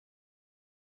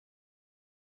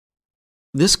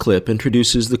This clip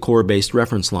introduces the core-based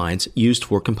reference lines used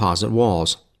for composite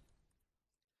walls.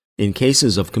 In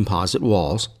cases of composite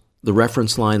walls, the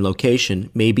reference line location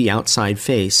may be outside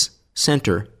face,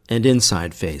 center, and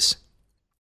inside face.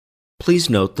 Please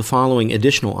note the following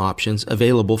additional options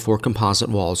available for composite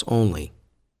walls only: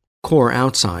 core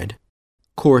outside,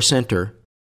 core center,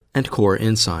 and core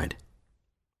inside.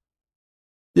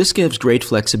 This gives great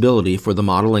flexibility for the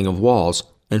modeling of walls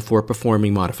and for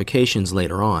performing modifications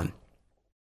later on.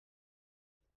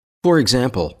 For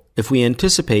example, if we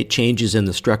anticipate changes in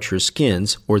the structure's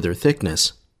skins or their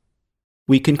thickness,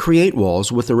 we can create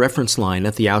walls with a reference line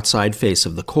at the outside face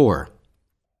of the core.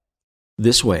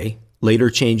 This way,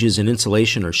 later changes in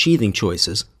insulation or sheathing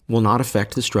choices will not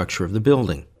affect the structure of the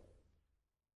building.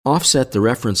 Offset the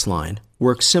reference line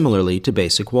works similarly to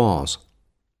basic walls.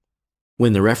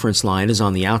 When the reference line is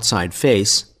on the outside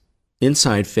face,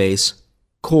 inside face,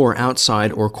 core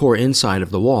outside or core inside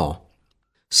of the wall,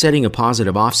 setting a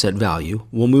positive offset value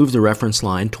will move the reference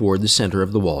line toward the center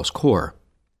of the wall's core.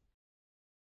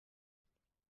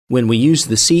 When we use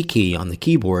the C key on the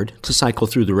keyboard to cycle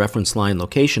through the reference line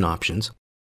location options,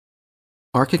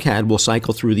 ArchiCAD will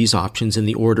cycle through these options in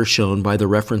the order shown by the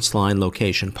reference line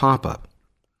location pop-up: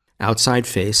 outside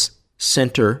face,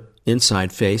 center,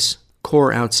 inside face,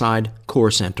 core outside,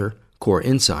 core center, core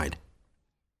inside.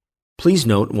 Please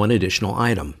note one additional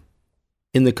item.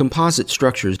 In the Composite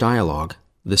Structures dialog,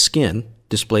 the skin,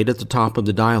 displayed at the top of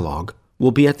the dialog,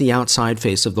 will be at the outside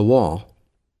face of the wall,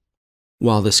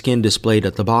 while the skin displayed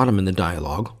at the bottom in the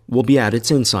dialog will be at its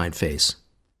inside face.